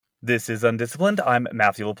This is Undisciplined. I'm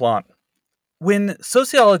Matthew LaPlante. When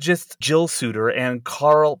sociologists Jill Suitor and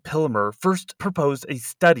Carl Pilmer first proposed a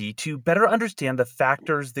study to better understand the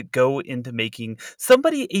factors that go into making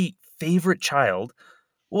somebody a favorite child,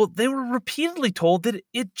 well, they were repeatedly told that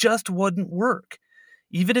it just wouldn't work.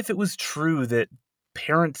 Even if it was true that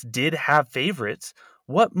parents did have favorites,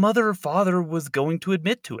 what mother or father was going to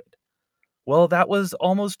admit to it? Well, that was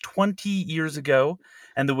almost 20 years ago,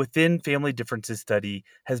 and the Within Family Differences study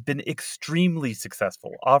has been extremely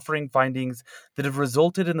successful, offering findings that have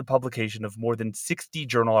resulted in the publication of more than 60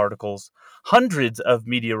 journal articles, hundreds of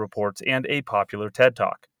media reports, and a popular TED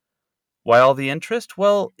Talk. Why all the interest?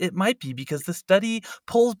 Well, it might be because the study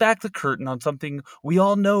pulls back the curtain on something we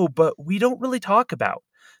all know, but we don't really talk about.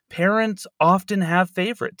 Parents often have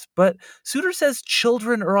favorites, but Suter says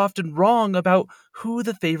children are often wrong about who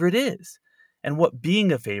the favorite is and what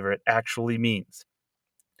being a favorite actually means.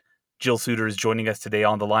 Jill Suitor is joining us today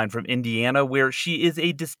on the line from Indiana, where she is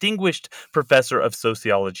a distinguished professor of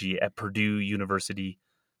sociology at Purdue University.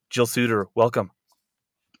 Jill Suitor, welcome.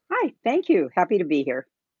 Hi, thank you. Happy to be here.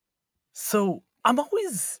 So I'm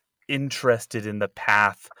always interested in the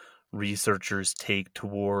path researchers take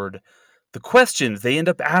toward the questions they end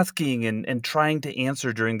up asking and trying to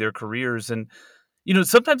answer during their careers. And,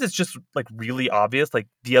 sometimes it's just like really obvious. Like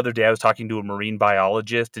the other day, I was talking to a marine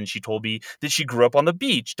biologist and she told me that she grew up on the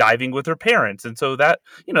beach diving with her parents. And so that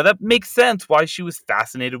makes sense why she was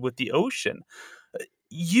fascinated with the ocean.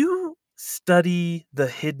 You study the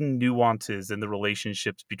hidden nuances in the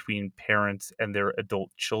relationships between parents and their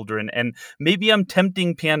adult children. And maybe I'm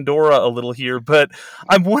tempting Pandora a little here, but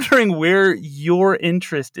I'm wondering where your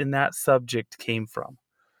interest in that subject came from.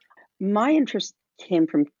 My interest came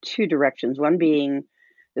from two directions, one being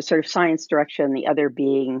the sort of science direction, the other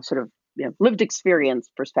being sort of lived experience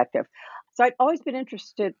perspective. So I'd always been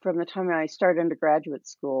interested from the time I started undergraduate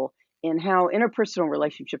school in how interpersonal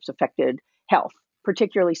relationships affected health,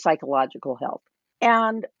 particularly psychological health.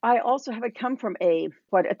 And I also have come from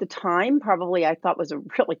what at the time probably I thought was a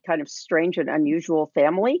really kind of strange and unusual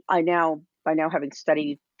family. By now having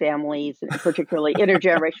studied families, and particularly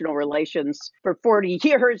intergenerational relations for 40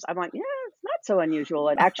 years, I'm like, yeah, it's not so unusual.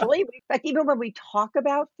 And actually, like even when we talk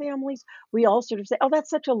about families, we all sort of say, oh, that's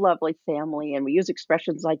such a lovely family. And we use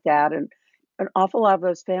expressions like that. And an awful lot of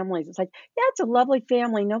those families, it's like, yeah, it's a lovely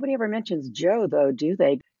family. Nobody ever mentions Joe, though, do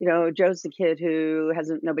they? Joe's the kid who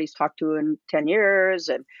nobody's talked to in 10 years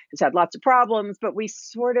and has had lots of problems. But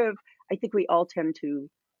I think we all tend to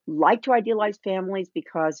like to idealize families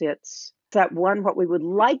because it's that one, what we would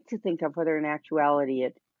like to think of, whether in actuality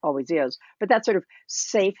it always is, but that sort of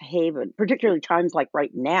safe haven, particularly times like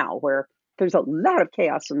right now where there's a lot of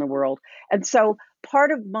chaos in the world. And so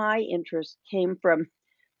part of my interest came from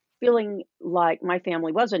feeling like my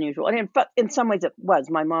family was unusual. And in some ways it was.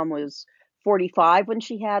 My mom was 45 when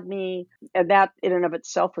she had me, and that in and of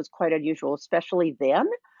itself was quite unusual, especially then.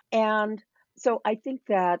 And so I think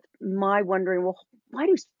that my wondering, well, why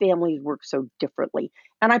do families work so differently?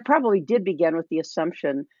 And I probably did begin with the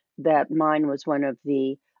assumption that mine was one of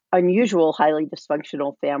the unusual, highly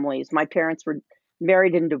dysfunctional families. My parents were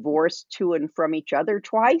married and divorced to and from each other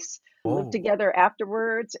twice, lived Oh, together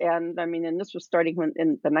afterwards. And I mean, and this was starting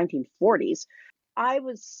in the 1940s. I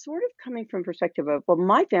was sort of coming from perspective of, well,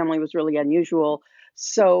 my family was really unusual.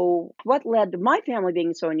 So what led to my family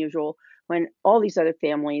being so unusual when all these other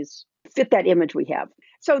families fit that image we have?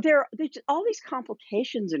 So there's all these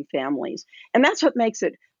complications in families, and that's what makes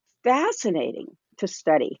it fascinating to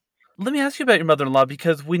study. let me ask you about your mother-in-law,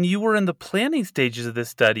 because when you were in the planning stages of this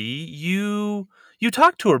study, you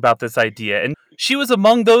talked to her about this idea, and she was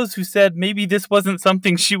among those who said maybe this wasn't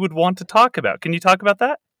something she would want to talk about. Can you talk about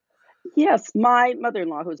that? Yes, my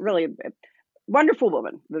mother-in-law, who's really a wonderful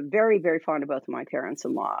woman, but very, very fond of both of my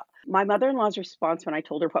parents-in-law. My mother-in-law's response when I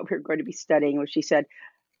told her what we were going to be studying was she said,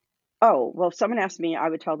 oh, well, if someone asked me, I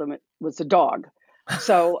would tell them it was a dog.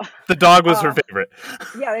 So The dog was her uh, favorite.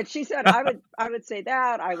 yeah, and she said I would say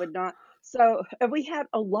that, I would not. So we had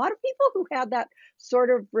a lot of people who had that sort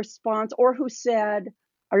of response, or who said,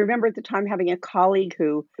 I remember at the time having a colleague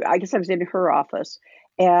who, I guess I was in her office,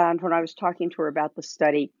 and when I was talking to her about the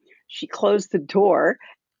study, she closed the door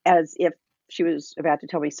as if she was about to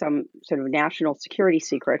tell me some sort of national security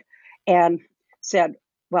secret, and said,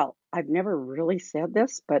 well, I've never really said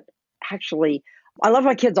this, but actually I love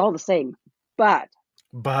my kids all the same, but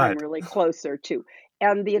I'm But really closer to.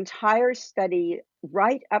 And the entire study,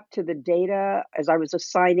 right up to the data, as I was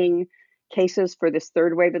assigning cases for this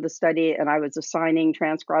third wave of the study, and I was assigning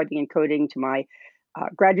transcribing and coding to my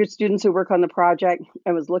graduate students who work on the project,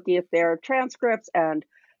 and was looking at their transcripts. And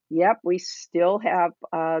yep, we still have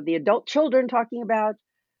the adult children talking about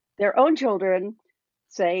their own children,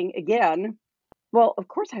 saying again, well, of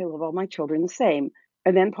course I love all my children the same.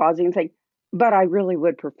 And then pausing and saying, but I really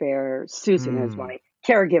would prefer Susan as Hmm. my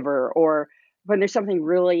caregiver. Or when there's something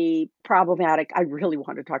really problematic, I really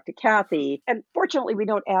want to talk to Kathy. And fortunately, we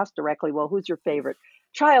don't ask directly, well, who's your favorite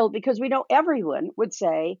child? Because we know everyone would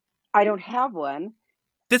say, I don't have one.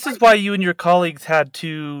 This But is why you and your colleagues had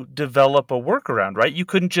to develop a workaround, right? You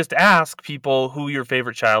couldn't just ask people who your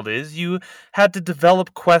favorite child is. You had to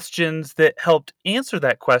develop questions that helped answer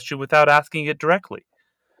that question without asking it directly.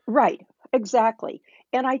 right, exactly.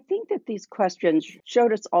 And I think that these questions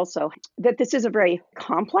showed us also that this is a very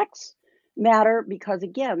complex matter because,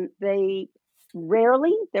 again, they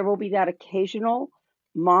rarely, there will be that occasional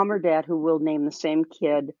mom or dad who will name the same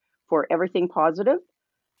kid for everything positive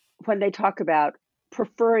when they talk about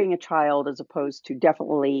preferring a child as opposed to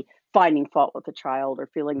definitely finding fault with a child or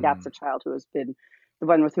feeling that's Hmm. a child who has been the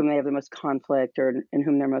one with whom they have the most conflict or in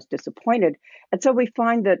whom they're most disappointed. And so we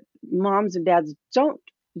find that moms and dads don't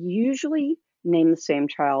usually name the same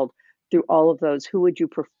child through all of those. Who would you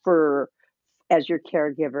prefer as your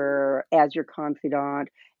caregiver, as your confidant,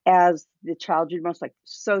 as the child you'd most like to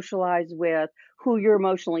socialize with, who you're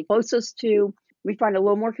emotionally closest to? We find a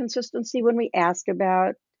little more consistency when we ask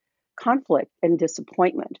about conflict and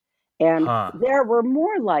disappointment. And Huh. there we're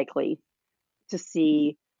more likely to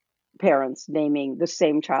see parents naming the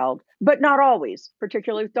same child, but not always,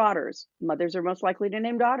 particularly with daughters. Mothers are most likely to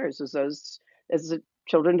name daughters as the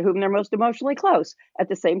children to whom they're most emotionally close. At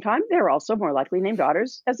the same time, they're also more likely to name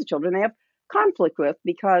daughters as the children they have conflict with,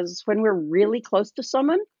 because when we're really close to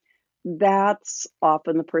someone, that's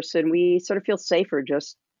often the person we sort of feel safer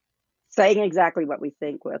just saying exactly what we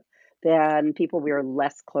think with than people we are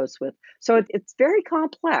less close with. So it's very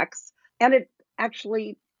complex, and it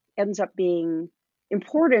actually ends up being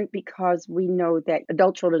important because we know that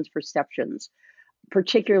adult children's perceptions,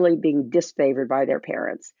 particularly being disfavored by their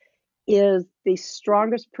parents, is the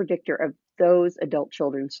strongest predictor of those adult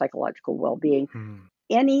children's psychological well-being, Hmm.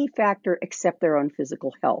 any factor except their own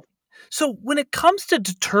physical health. So, when it comes to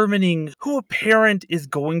determining who a parent is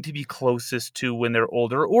going to be closest to when they're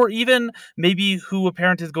older, or even maybe who a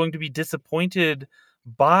parent is going to be disappointed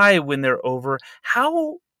by when they're over,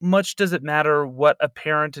 how much does it matter what a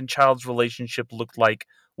parent and child's relationship looked like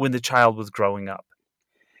when the child was growing up?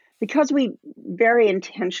 Because we very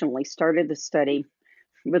intentionally started the study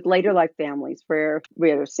with later life families where we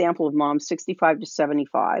had a sample of moms 65 to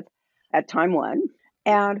 75 at time one.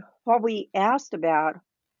 And what we asked about,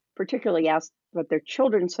 particularly asked what their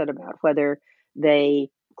children said about whether they,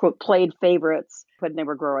 quote, played favorites when they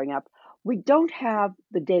were growing up, we don't have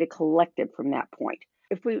the data collected from that point.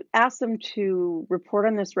 If we ask them to report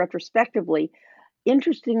on this retrospectively,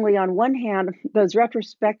 interestingly, on one hand, those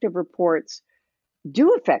retrospective reports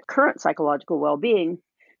do affect current psychological well being.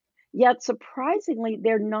 Yet, surprisingly,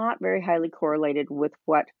 they're not very highly correlated with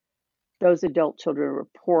what those adult children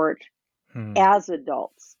report Hmm. as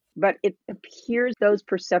adults. But it appears those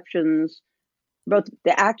perceptions, both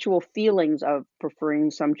the actual feelings of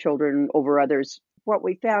preferring some children over others, what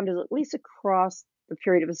we found is at least across the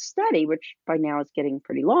period of a study, which by now is getting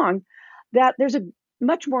pretty long, that there's a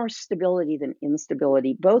much more stability than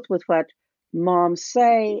instability, both with what moms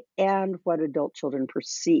say and what adult children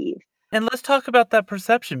perceive. And let's talk about that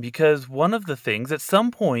perception because one of the things at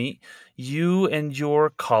some point you and your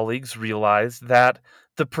colleagues realized that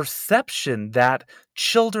the perception that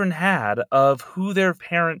children had of who their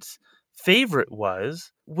parents' favorite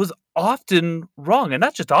was often wrong. And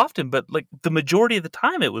not just often, but like the majority of the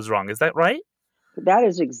time it was wrong. Is that right? That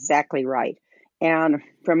is exactly right. And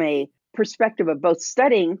from a perspective of both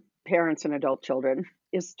studying parents and adult children,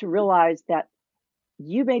 is to realize that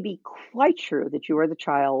you may be quite sure that you are the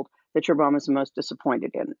child that your mom is the most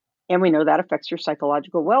disappointed in. And we know that affects your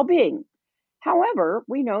psychological well being. However,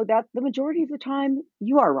 we know that the majority of the time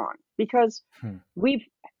you are wrong because Hmm. we've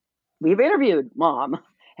we've interviewed mom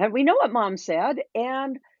and we know what mom said,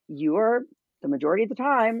 and you're the majority of the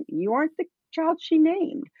time you aren't the child she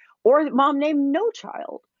named, or that mom named no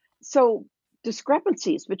child. So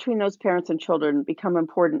discrepancies between those parents and children become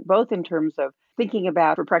important both in terms of thinking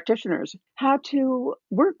about for practitioners how to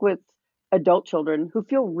work with adult children who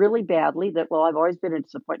feel really badly that, well, I've always been a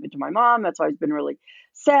disappointment to my mom, that's always been really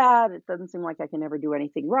sad, it doesn't seem like I can ever do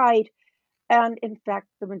anything right. And in fact,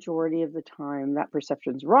 the majority of the time, that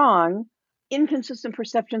perception's wrong. Inconsistent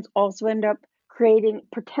perceptions also end up creating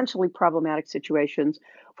potentially problematic situations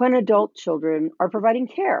when adult children are providing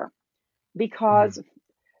care Hmm. because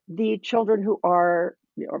the children who are,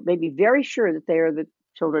 or maybe very sure that they are the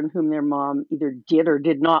children whom their mom either did or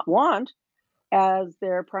did not want as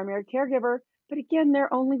their primary caregiver, but again,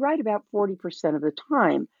 they're only right about 40% of the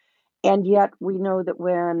time. And yet we know that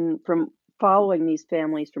when from following these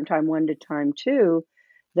families from time one to time two,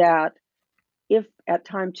 that if at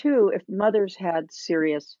time two, if mothers had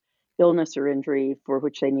serious illness or injury for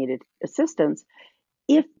which they needed assistance,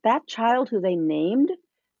 if that child who they named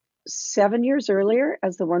 7 years earlier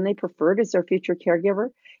as the one they preferred as their future caregiver,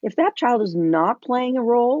 if that child is not playing a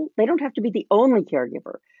role, they don't have to be the only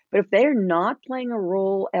caregiver. But if they're not playing a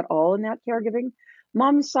role at all in that caregiving,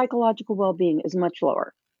 mom's psychological well being is much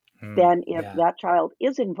lower than if Yeah. that child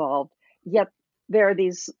is involved. Yet there are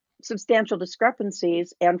these substantial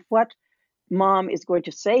discrepancies, and what mom is going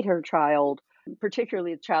to say to her child,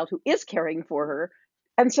 particularly the child who is caring for her.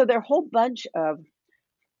 And so there are a whole bunch of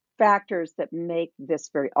factors that make this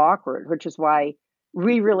very awkward, which is why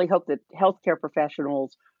we really hope that healthcare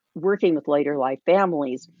professionals working with later life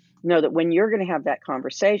families know that when you're going to have that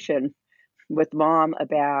conversation with mom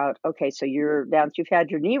about, okay, so you're now that you've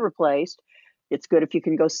had your knee replaced, it's good if you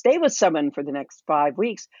can go stay with someone for the next 5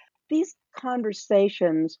 weeks. These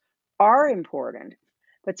conversations are important,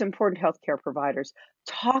 but it's important healthcare providers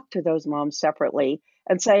talk to those moms separately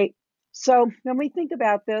and say, so when we think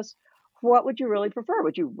about this, what would you really prefer?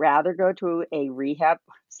 Would you rather go to a rehab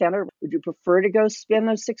center? Would you prefer to go spend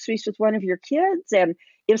those 6 weeks with one of your kids? And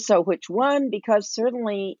if so, which one? Because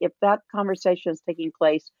certainly if that conversation is taking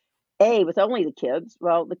place with only the kids,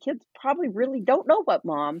 well, the kids probably really don't know what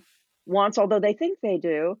mom wants, although they think they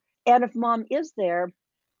do. And if mom is there,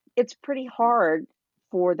 it's pretty hard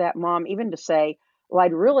for that mom even to say, well,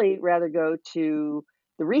 I'd really rather go to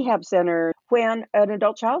the rehab center when an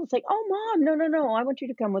adult child is like, oh, mom, no, no, no, I want you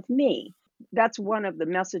to come with me. That's one of the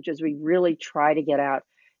messages we really try to get out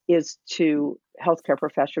is to healthcare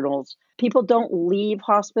professionals. People don't leave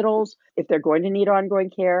hospitals if they're going to need ongoing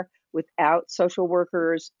care without social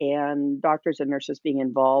workers and doctors and nurses being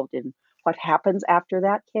involved in what happens after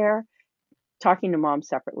that care. Talking to moms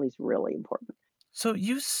separately is really important. So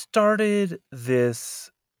you started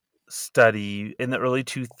this study in the early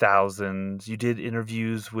 2000s. You did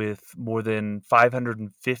interviews with more than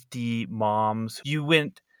 550 moms. You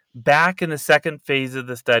went back in the second phase of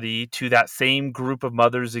the study to that same group of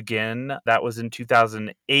mothers again. That was in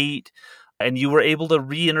 2008. And you were able to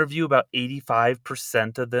re-interview about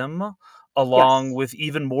 85% of them, along Yes. with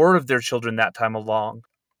even more of their children that time along.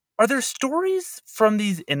 Are there stories from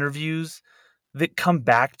these interviews that come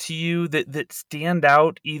back to you that stand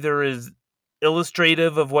out either as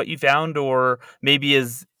illustrative of what you found or maybe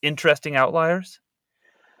as interesting outliers?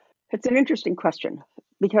 It's an interesting question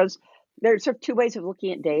because there's sort of two ways of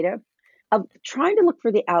looking at data, of trying to look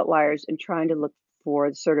for the outliers and trying to look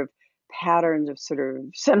for sort of patterns of sort of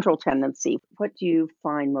central tendency. What do you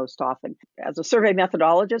find most often? As a survey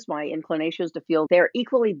methodologist, my inclination is to feel they're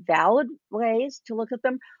equally valid ways to look at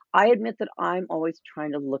them. I admit that I'm always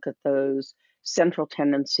trying to look at those central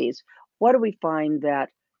tendencies. What do we find that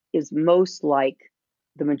is most like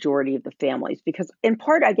the majority of the families? Because in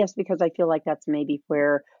part, I guess, because I feel like that's maybe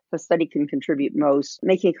where the study can contribute most,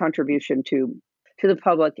 making a contribution to the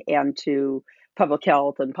public and to public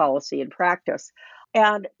health and policy and practice.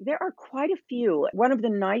 And there are quite a few. One of the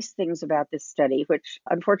nice things about this study, which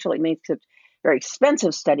unfortunately makes it a very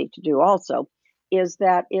expensive study to do also, is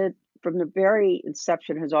that it, from the very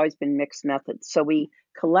inception, has always been mixed methods. So we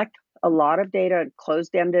collect a lot of data,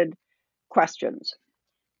 closed-ended questions,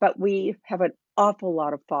 but we have an awful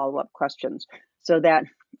lot of follow-up questions so that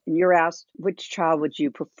you're asked, which child would you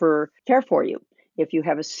prefer care for you? If you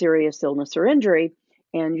have a serious illness or injury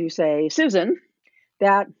and you say Susan,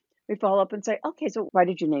 that we follow up and say, okay, so why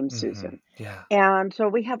did you name Susan? Yeah. And so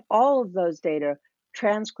we have all of those data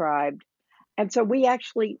transcribed. And so we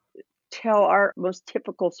actually tell our most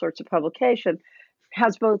typical sorts of publication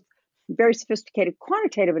has both very sophisticated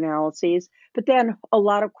quantitative analyses, but then a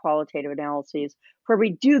lot of qualitative analyses where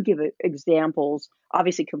we do give examples,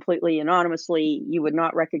 obviously completely anonymously. You would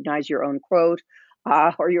not recognize your own quote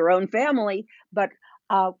or your own family, but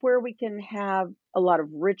where we can have a lot of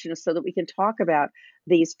richness so that we can talk about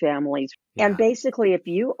these families. And Yeah. basically, if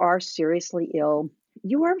you are seriously ill,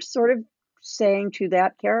 you are sort of saying to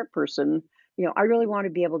that care person, I really want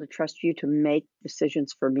to be able to trust you to make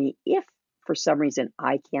decisions for me if for some reason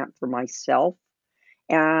I can't for myself.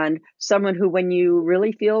 And someone who, when you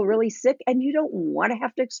really feel really sick and you don't want to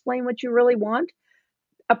have to explain what you really want,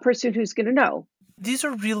 a person who's going to know. These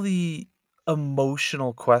are really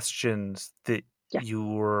emotional questions that Yeah.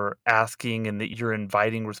 you're asking and that you're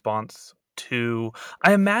inviting response to.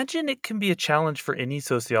 I imagine it can be a challenge for any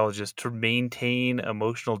sociologist to maintain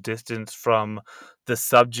emotional distance from the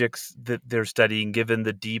subjects that they're studying, given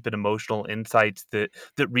the deep and emotional insights that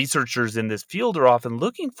researchers in this field are often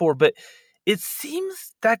looking for. But It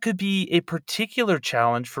seems that could be a particular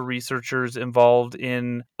challenge for researchers involved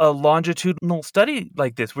in a longitudinal study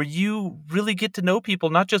like this, where you really get to know people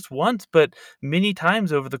not just once, but many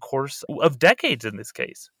times over the course of decades in this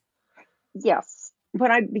case. Yes.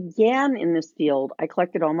 When I began in this field, I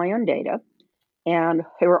collected all my own data, and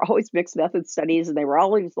they were always mixed method studies, and they were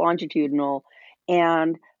always longitudinal.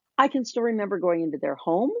 And I can still remember going into their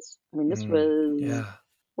homes. I mean, this was Yeah.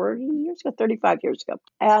 40 years ago, 35 years ago.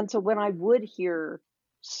 And so when I would hear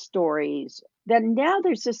stories, then now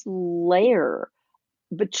there's this layer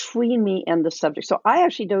between me and the subject. So I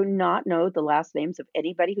actually do not know the last names of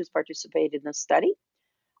anybody who's participated in this study.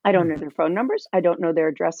 I don't know their phone numbers. I don't know their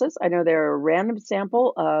addresses. I know they're a random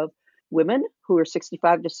sample of women who are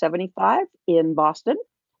 65 to 75 in Boston.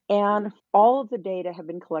 And all of the data have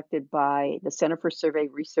been collected by the Center for Survey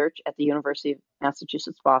Research at the University of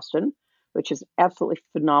Massachusetts, Boston, which is absolutely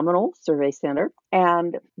phenomenal survey center.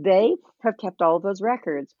 And they have kept all of those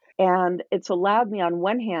records. And it's allowed me, on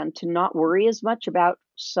one hand, to not worry as much about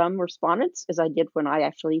some respondents as I did when I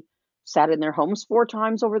actually sat in their homes 4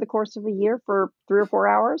 times over the course of a year for 3 or 4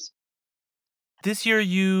 hours. This year,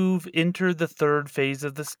 you've entered the third phase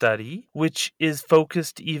of the study, which is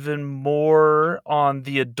focused even more on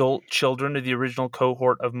the adult children of the original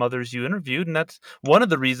cohort of mothers you interviewed. And that's one of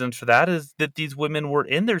the reasons for that is that these women were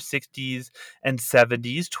in their 60s and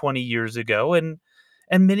 70s 20 years ago, and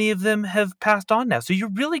many of them have passed on now. So you're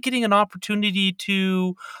really getting an opportunity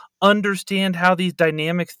to understand how these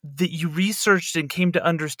dynamics that you researched and came to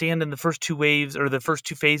understand in the first two waves or the first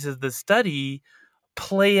two phases of the study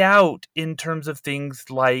play out in terms of things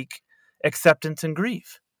like acceptance and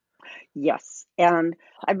grief. Yes. And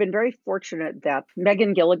I've been very fortunate that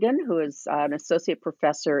Megan Gilligan, who is an associate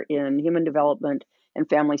professor in human development and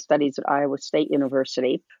family studies at Iowa State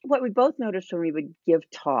University, what we both noticed when we would give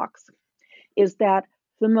talks is that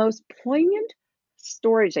the most poignant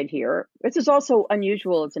stories I'd hear, this is also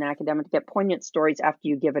unusual as an academic to get poignant stories after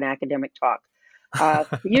you give an academic talk.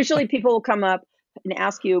 Usually people will come up and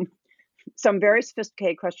ask you some very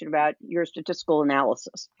sophisticated question about your statistical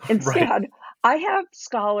analysis. Right. Instead, I have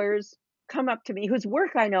scholars come up to me whose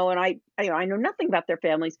work I know, and I know nothing about their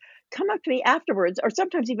families, come up to me afterwards, or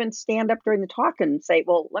sometimes even stand up during the talk and say,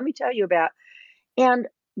 "Well, let me tell you about," and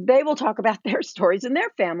they will talk about their stories and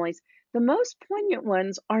their families. The most poignant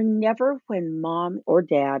ones are never when mom or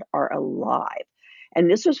dad are alive. And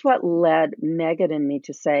this was what led Megan and me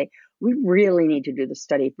to say, we really need to do the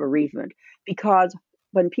study of bereavement, because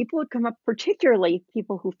when people would come up, particularly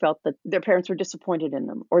people who felt that their parents were disappointed in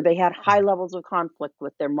them or they had high levels of conflict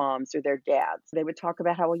with their moms or their dads, they would talk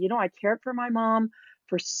about how, well, I cared for my mom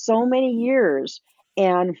for so many years.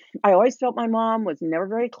 And I always felt my mom was never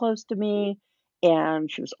very close to me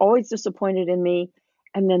and she was always disappointed in me.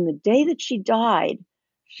 And then the day that she died,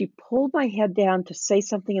 she pulled my head down to say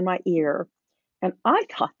something in my ear. And I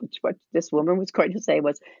thought that what this woman was going to say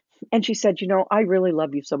was, and she said, I really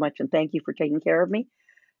love you so much and thank you for taking care of me.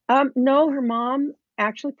 No, her mom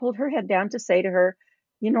actually pulled her head down to say to her,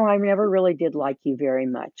 I never really did like you very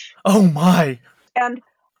much. Oh my. And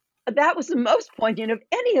that was the most poignant of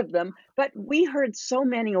any of them. But we heard so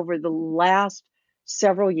many over the last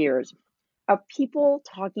several years of people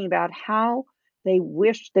talking about how they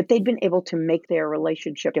wished that they'd been able to make their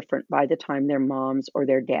relationship different by the time their moms or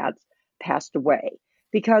their dads passed away.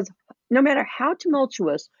 Because no matter how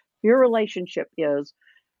tumultuous your relationship is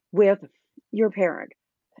with your parent,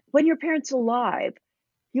 when your parent's alive,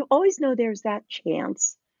 you always know there's that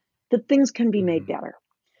chance that things can be made Mhm, better.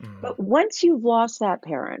 mhm. But once you've lost that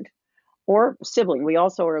parent, or sibling. We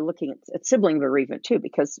also are looking at sibling bereavement too,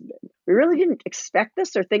 because we really didn't expect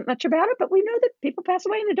this or think much about it, but we know that people pass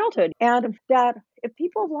away in adulthood. And that if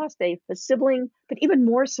people have lost a sibling, but even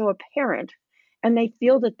more so a parent, and they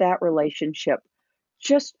feel that that relationship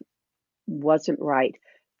just wasn't right,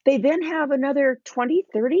 they then have another 20,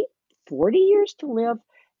 30, 40 years to live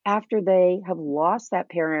after they have lost that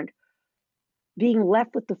parent, being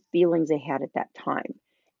left with the feelings they had at that time.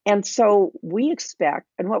 And so we expect,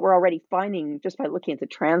 and what we're already finding just by looking at the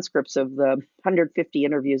transcripts of the 150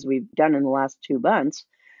 interviews we've done in the last 2 months,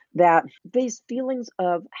 that these feelings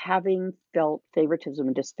of having felt favoritism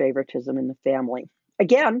and disfavoritism in the family,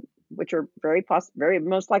 again, which are very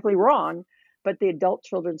most likely wrong, but the adult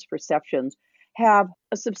children's perceptions have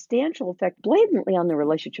a substantial effect blatantly on their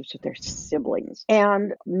relationships with their siblings.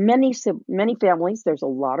 And many families, there's a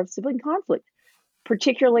lot of sibling conflict,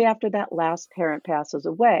 particularly after that last parent passes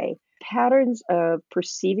away. Patterns of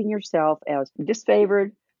perceiving yourself as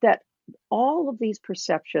disfavored, that all of these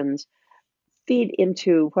perceptions feed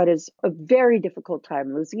into what is a very difficult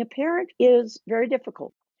time. Losing a parent is very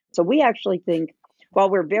difficult. So we actually think While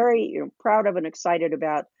we're very proud of and excited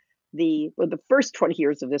about the first 20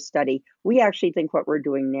 years of this study, we actually think what we're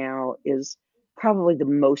doing now is probably the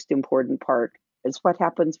most important part, is what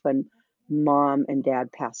happens when mom and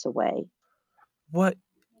dad pass away. What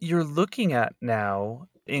you're looking at now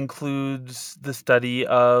includes the study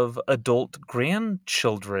of adult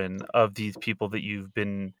grandchildren of these people that you've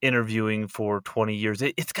been interviewing for 20 years.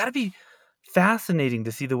 It's got to be fascinating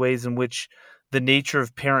to see the ways in which the nature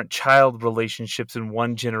of parent-child relationships in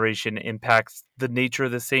one generation impacts the nature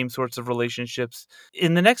of the same sorts of relationships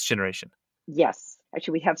in the next generation. Yes,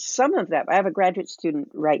 actually, we have some of that. I have a graduate student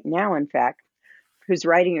right now, in fact, who's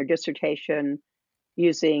writing her dissertation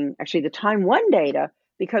using actually the Time One data,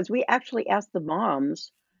 because we actually asked the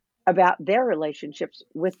moms about their relationships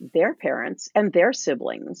with their parents and their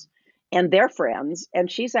siblings and their friends. And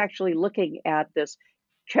she's actually looking at this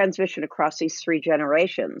transmission across these three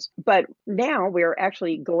generations. But now we're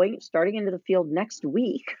actually starting into the field next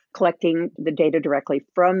week, collecting the data directly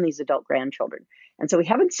from these adult grandchildren. And so we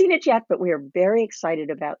haven't seen it yet, but we are very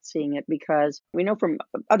excited about seeing it, because we know from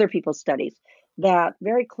other people's studies that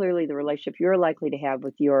very clearly the relationship you're likely to have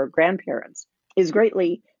with your grandparents is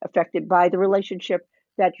greatly affected by the relationship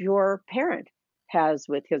that your parent has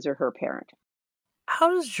with his or her parent. How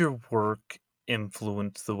does your work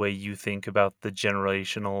influence the way you think about the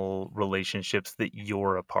generational relationships that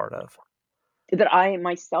you're a part of? That I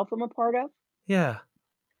myself am a part of. Yeah.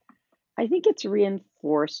 I think it's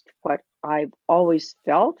reinforced what I've always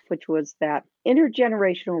felt, which was that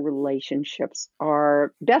intergenerational relationships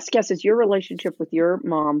are, best guess is your relationship with your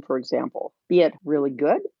mom, for example, be it really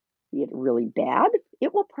good, be it really bad,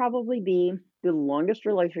 it will probably be the longest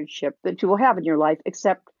relationship that you will have in your life,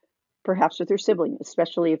 except perhaps with your sibling,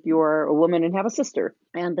 especially if you're a woman and have a sister.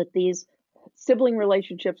 And that these sibling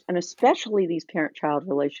relationships, and especially these parent-child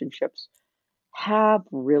relationships, have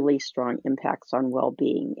really strong impacts on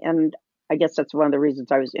well-being. And I guess that's one of the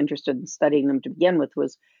reasons I was interested in studying them to begin with,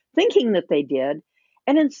 was thinking that they did.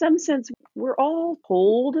 And in some sense, we're all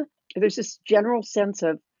told, there's this general sense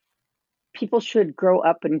of people should grow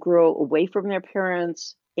up and grow away from their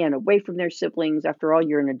parents and away from their siblings. After all,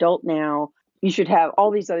 you're an adult now. You should have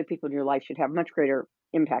all these other people in your life should have much greater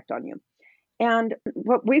impact on you. And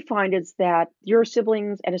what we find is that your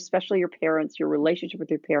siblings, and especially your parents, your relationship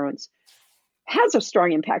with your parents, has a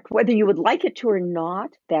strong impact, whether you would like it to or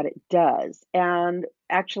not, that it does. And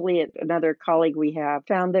actually, another colleague we have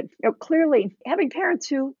found that clearly having parents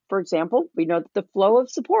who, for example, we know that the flow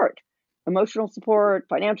of support, emotional support,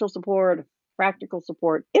 financial support, practical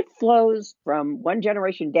support, it flows from one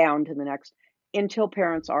generation down to the next until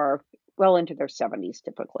parents are well into their 70s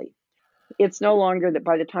typically. It's no longer that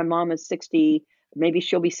by the time mom is 60, maybe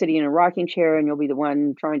she'll be sitting in a rocking chair and you'll be the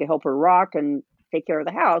one trying to help her rock and take care of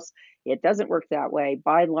the house. It doesn't work that way.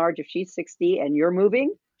 By and large, if she's 60 and you're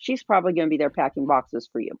moving, she's probably going to be there packing boxes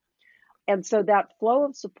for you. And so that flow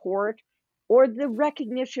of support, or the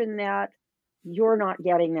recognition that you're not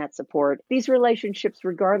getting that support, these relationships,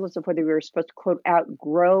 regardless of whether we were supposed to, quote,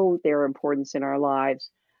 outgrow their importance in our lives,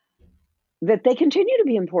 that they continue to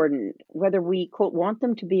be important, whether we, quote, want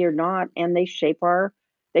them to be or not, and they shape our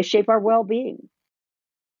well-being.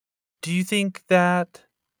 Do you think that,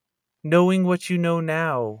 knowing what you know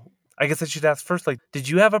now, I guess I should ask first, like, did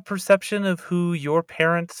you have a perception of who your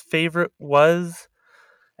parents' favorite was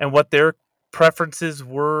and what their preferences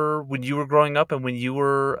were when you were growing up and when you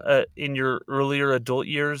were in your earlier adult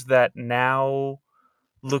years, that now,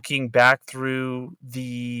 looking back through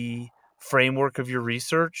the framework of your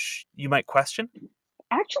research, you might question?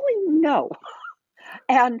 Actually, no.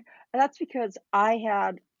 And that's because I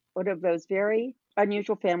had one of those very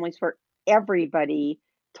unusual families where everybody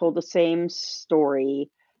told the same story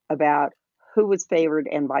about who was favored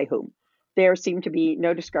and by whom. There seemed to be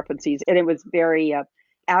no discrepancies, and it was very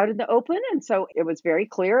out in the open. And so it was very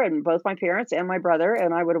clear, and both my parents and my brother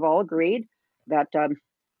and I would have all agreed that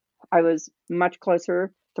I was much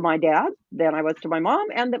closer to my dad than I was to my mom,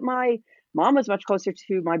 and that my mom was much closer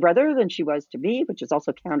to my brother than she was to me, which is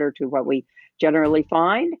also counter to what we generally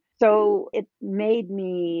find. So it made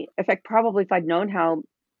me, in fact, probably if I'd known how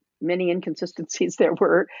many inconsistencies there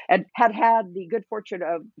were and had the good fortune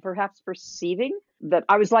of perhaps perceiving that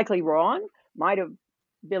I was likely wrong, might have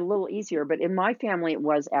been a little easier. But in my family, it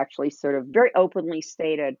was actually sort of very openly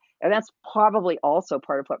stated. And that's probably also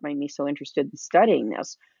part of what made me so interested in studying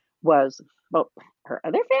this, was, well, are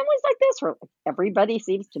other families like this where everybody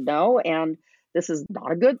seems to know and this is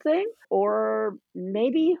not a good thing? Or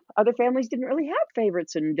maybe other families didn't really have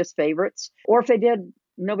favorites and disfavorites, or if they did,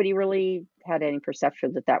 nobody really had any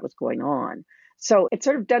perception that that was going on. So it's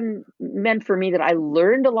sort of meant for me that I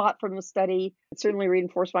learned a lot from the study. It certainly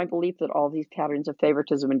reinforced my belief that all these patterns of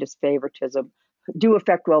favoritism and disfavoritism do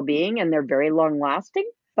affect well-being, and they're very long-lasting.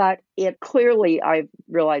 But I've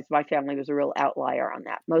realized my family was a real outlier on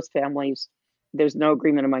that. Most families, there's no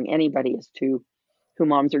agreement among anybody as to who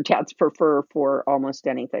moms or dads prefer for almost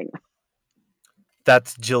anything.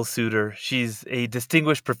 That's Jill Suitor. She's a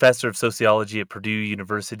distinguished professor of sociology at Purdue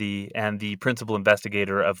University and the principal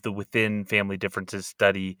investigator of the Within Family Differences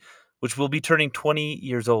study, which will be turning 20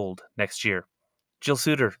 years old next year. Jill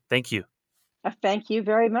Suitor, thank you. Thank you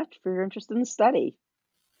very much for your interest in the study.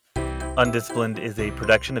 Undisciplined is a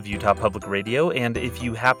production of Utah Public Radio, and if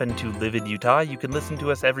you happen to live in Utah, you can listen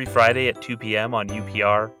to us every Friday at 2 p.m. on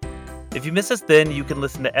UPR. If you miss us then, you can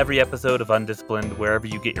listen to every episode of Undisciplined wherever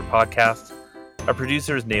you get your podcasts. Our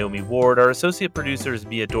producer is Naomi Ward. Our associate producer is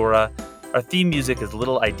Mia Dora. Our theme music is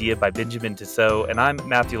Little Idea by Benjamin Tissot, and I'm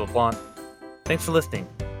Matthew LaPlante. Thanks for listening.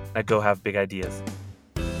 Now go have big ideas.